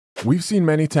We've seen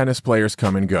many tennis players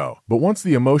come and go, but once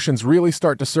the emotions really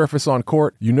start to surface on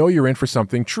court, you know you're in for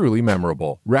something truly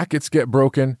memorable. Rackets get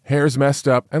broken, hairs messed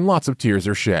up, and lots of tears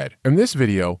are shed. In this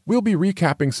video, we'll be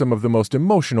recapping some of the most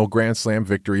emotional Grand Slam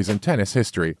victories in tennis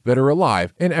history that are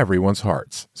alive in everyone's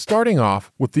hearts. Starting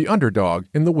off with the underdog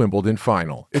in the Wimbledon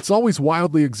final. It's always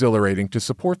wildly exhilarating to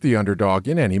support the underdog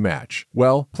in any match.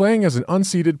 Well, playing as an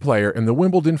unseeded player in the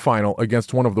Wimbledon final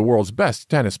against one of the world's best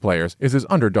tennis players is as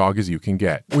underdog as you can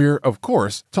get. We're, of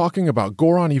course, talking about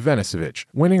Goran Ivanisevic,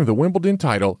 winning the Wimbledon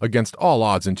title against all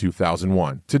odds in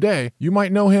 2001. Today, you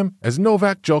might know him as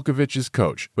Novak Djokovic's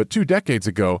coach, but 2 decades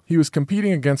ago, he was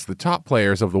competing against the top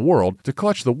players of the world to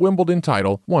clutch the Wimbledon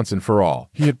title once and for all.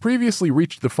 He had previously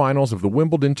reached the finals of the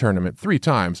Wimbledon tournament 3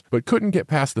 times, but couldn't get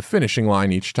past the finishing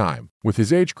line each time. With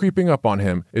his age creeping up on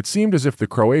him, it seemed as if the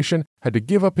Croatian had to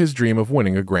give up his dream of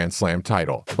winning a Grand Slam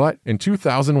title. But in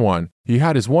 2001, he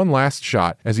had his one last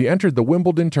shot as he entered the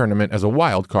Wimbledon tournament as a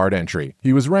wild card entry.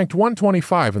 He was ranked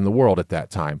 125 in the world at that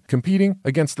time, competing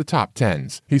against the top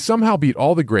 10s. He somehow beat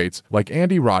all the greats like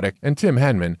Andy Roddick and Tim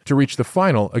Henman to reach the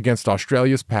final against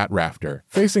Australia's Pat Rafter.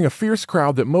 Facing a fierce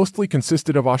crowd that mostly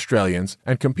consisted of Australians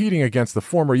and competing against the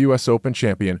former US Open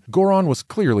champion, Goran was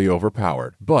clearly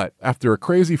overpowered. But after a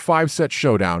crazy 5-set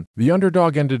showdown, the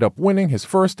underdog ended up winning his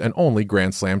first and only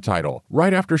Grand Slam title.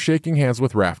 Right after shaking hands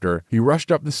with Rafter, he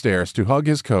rushed up the stairs to hug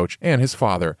his coach and his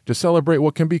father to celebrate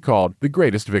what can be called the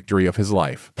greatest victory of his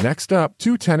life. Next up,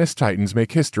 2 tennis titans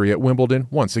make history at Wimbledon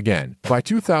once again. By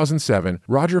 2007,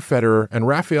 Roger Federer and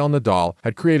Rafael Nadal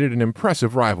had created an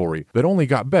impressive rivalry that only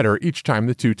got better each time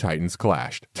the 2 titans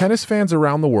clashed. Tennis fans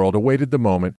around the world awaited the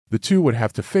moment the 2 would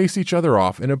have to face each other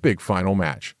off in a big final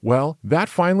match. Well, that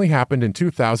finally happened in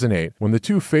 2008 when the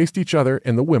 2 faced each other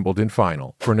in the Wimbledon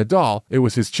final. For Nadal, it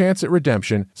was his chance at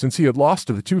redemption since he had lost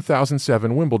to the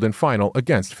 2007 Wimbledon final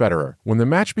against Federer. When the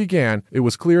match began, it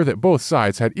was clear that both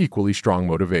sides had equally strong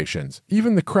motivations.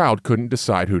 Even the crowd couldn't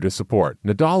decide who to support.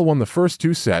 Nadal won the first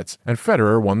 2 sets, and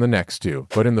Federer won the next 2.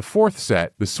 But in the 4th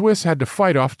set, the Swiss had to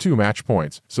fight off 2 match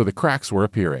points, so the cracks were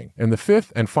appearing. In the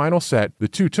 5th and final set, the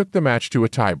 2 took the match to a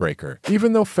tiebreaker.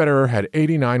 Even though Federer had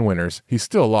 89 winners, he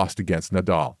still lost against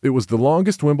Nadal. It was the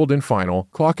longest Wimbledon final,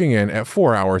 clocking in at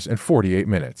 4 hours and 48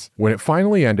 minutes. When it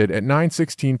finally ended at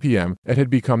 9:16 p.m., it had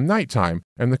become nighttime,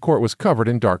 and the court was covered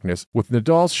in darkness, with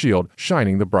Nadal's shield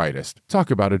shining the brightest.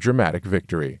 Talk about a dramatic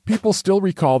victory. People still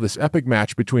recall this epic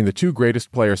match between the 2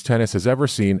 greatest players tennis has ever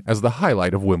seen as the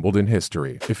highlight of Wimbledon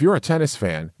history. If you're a tennis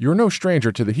fan, you're no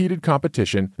stranger to the heated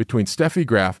competition between Steffi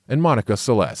Graf and Monica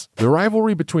Seles. The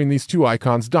rivalry between these 2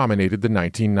 icons dominated the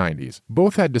 1990s.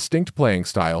 Both had distinct playing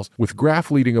styles, with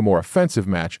Graf leading a more offensive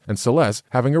match and Seles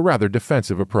having a rather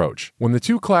defensive approach. When the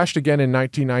 2 clashed again in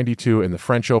 1992 in the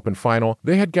French Open final,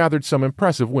 they had gathered some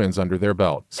impressive wins under their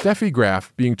belt. Steffi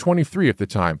Graf, being 23 at the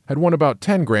time, had won about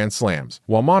 10 Grand Slams,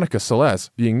 while Monica Seles,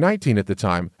 being 19 at the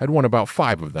time, had won about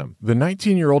 5 of them. The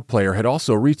 19-year-old player had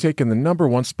also retaken the number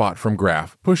 1 spot from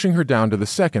Graf, pushing her down to the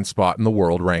 2nd spot in the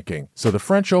world ranking. So the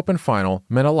French Open final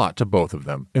meant a lot to both of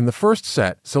them. In the first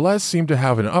set, Seles seemed to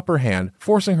have an upper hand,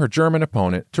 forcing her German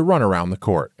opponent to run around the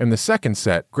court. In the second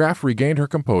set, Graf regained her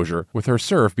composure, with her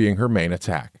serve being her main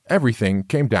attack. Everything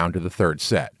came down to the 3rd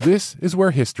set. This is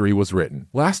where history was written.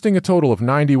 Lasting a total of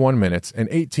 91 minutes and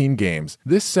 18 games,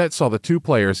 this set saw the 2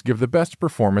 players give the best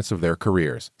performance of their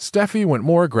careers. Steffi went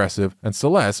more aggressive, and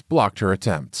Seles blocked her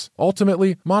attempts.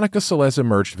 Ultimately, Monica Seles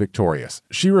emerged victorious.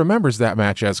 She remembers that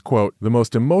match as, quote, "the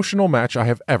most emotional match I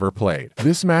have ever played."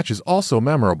 This match is also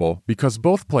memorable because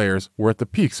both players were at the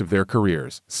peaks of their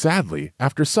careers. Sadly,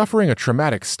 after suffering a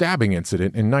traumatic stabbing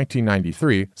incident in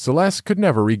 1993, Seles could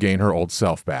never regain her old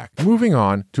self back. Moving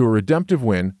on to a redemptive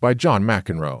win by John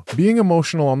McEnroe. Being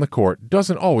emotional on the court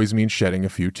doesn't always mean shedding a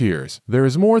few tears. There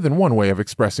is more than one way of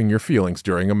expressing your feelings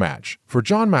during a match. For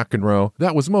John McEnroe,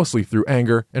 that was mostly through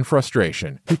anger and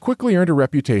frustration. He quickly earned a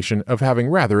reputation of having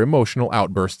rather emotional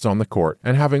outbursts on the court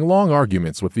and having long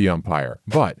arguments with the umpire.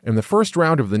 But in the first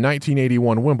round of the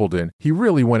 1981 Wimbledon, he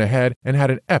really went ahead and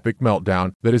had an epic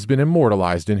meltdown that has been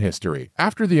immortalized in history.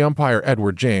 After the umpire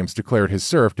Edward James declared his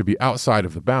serve to be outside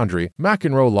of the boundary,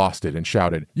 McEnroe lost it and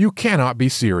shouted, "You cannot be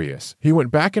serious." He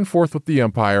went back and forth with the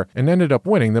umpire and ended up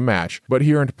winning the match, but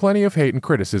he earned plenty of hate and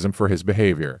criticism for his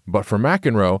behavior. But for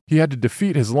McEnroe, he had to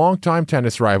defeat his longtime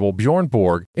tennis rival Bjorn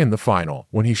Borg in the final.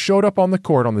 When he showed up on the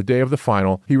court on the day of the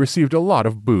final, he received a lot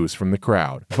of boos from the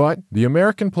crowd. But the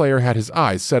American player had his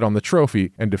eyes set on the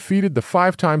trophy and defeated the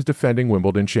 5 times defending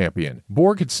Wimbledon champion.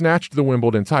 Borg had snatched the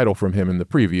Wimbledon title from him in the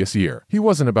previous year. He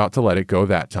wasn't about to let it go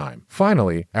that time.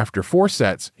 Finally, after 4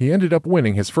 sets, he ended up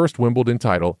winning his his first Wimbledon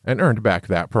title and earned back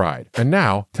that pride. And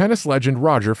now, tennis legend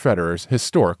Roger Federer's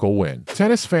historical win.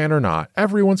 Tennis fan or not,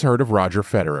 everyone's heard of Roger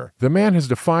Federer. The man has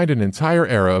defined an entire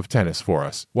era of tennis for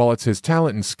us. While it's his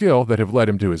talent and skill that have led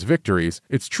him to his victories,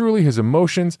 it's truly his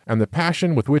emotions and the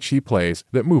passion with which he plays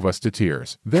that move us to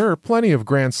tears. There are plenty of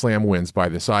Grand Slam wins by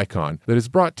this icon that has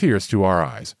brought tears to our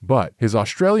eyes, but his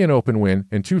Australian Open win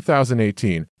in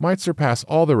 2018 might surpass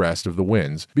all the rest of the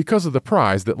wins because of the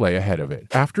prize that lay ahead of it.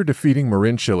 After defeating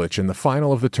Marin Cilic in the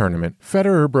final of the tournament,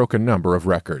 Federer broke a number of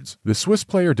records. The Swiss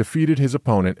player defeated his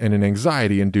opponent in an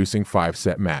anxiety-inducing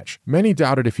 5-set match. Many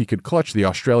doubted if he could clutch the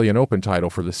Australian Open title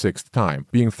for the 6th time.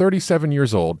 Being 37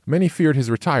 years old, many feared his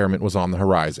retirement was on the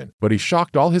horizon, but he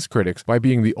shocked all his critics by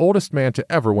being the oldest man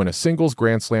to ever win a singles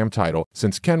Grand Slam title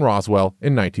since Ken Roswell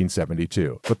in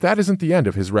 1972. But that isn't the end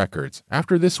of his records.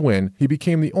 After this win, he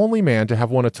became the only man to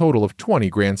have won a total of 20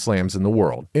 Grand Slams in the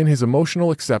world. In his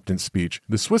emotional acceptance speech,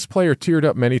 the Swiss player teared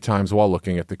up many times while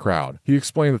looking at the crowd. He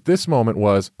explained that this moment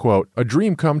was, quote, a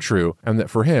dream come true, and that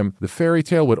for him, the fairy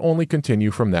tale would only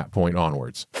continue from that point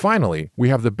onwards. Finally, we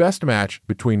have the best match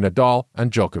between Nadal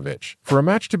and Djokovic. For a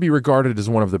match to be regarded as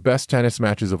one of the best tennis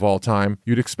matches of all time,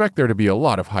 you'd expect there to be a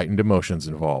lot of heightened emotions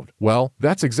involved. Well,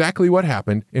 that's exactly what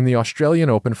happened in the Australian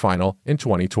Open final in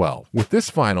 2012. With this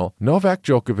final, Novak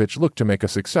Djokovic looked to make a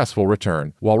successful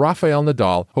return, while Rafael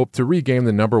Nadal hoped to regain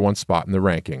the #1 spot in the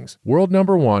rankings. World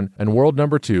number 1 and world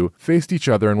number 2 faced each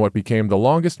other in what became the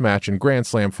longest match in Grand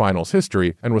Slam finals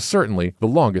history and was certainly the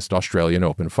longest Australian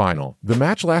Open final. The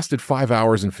match lasted 5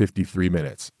 hours and 53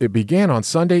 minutes. It began on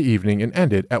Sunday evening and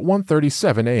ended at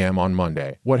 1:37 a.m. on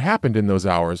Monday. What happened in those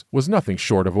hours was nothing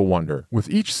short of a wonder. With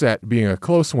each set being a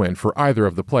close win for either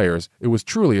of the players, it was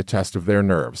truly a test of their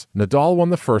nerves. Nadal won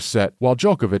the first set, while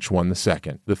Djokovic won the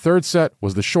second. The third set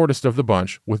was the shortest of the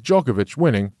bunch, with Djokovic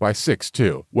winning by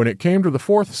 6-2. When it came to the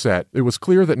fourth set, it was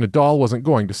clear that Nadal wasn't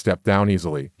going to step down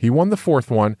easily. He won the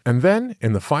fourth one, and then,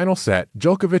 in the final set,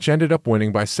 Djokovic ended up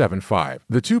winning by 7-5.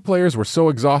 The two players were so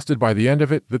exhausted by the end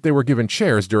of it that they were given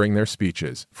chairs during their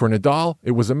speeches. For Nadal,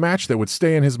 it was a match that would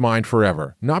stay in his mind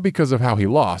forever, not because of how he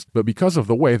lost, but because of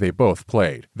the way they both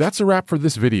played. That's a wrap for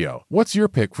this video. What's your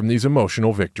pick from these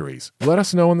emotional victories? Let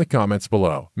us know in the comments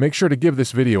below. Make sure to give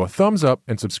this video a thumbs up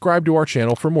and subscribe to our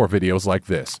channel for more videos like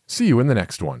this. See you in the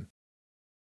next one.